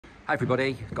Hi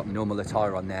everybody, got my normal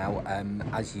attire on now.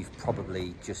 As you've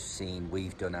probably just seen,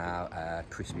 we've done our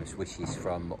Christmas wishes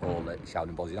from all at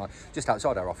Sheldon Bosley, just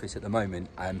outside our office at the moment.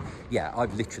 Yeah,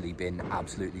 I've literally been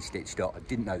absolutely stitched up. I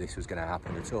didn't know this was going to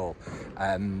happen at all.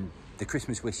 The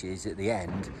Christmas wishes at the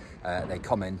end, they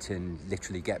comment and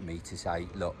literally get me to say,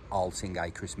 look, I'll sing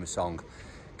a Christmas song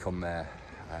come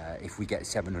if we get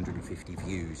 750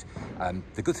 views.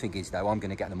 The good thing is though, I'm going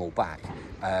to get them all back.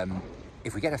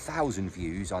 If we get 1,000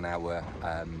 views on our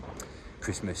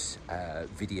Christmas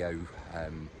video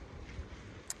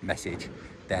message,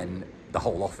 then the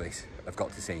whole office have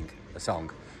got to sing a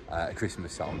song, a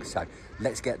Christmas song. So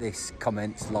let's get this,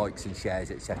 comments, likes and shares,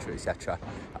 etc, etc.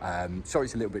 Sorry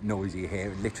it's a little bit noisy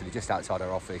here, literally just outside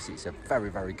our office. It's a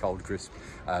very, very cold, crisp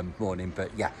morning,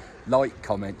 but yeah, like,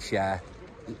 comment, share,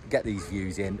 get these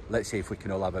views in. Let's see if we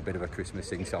can all have a bit of a Christmas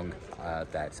sing song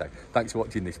there. So thanks for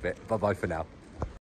watching this bit. Bye bye for now.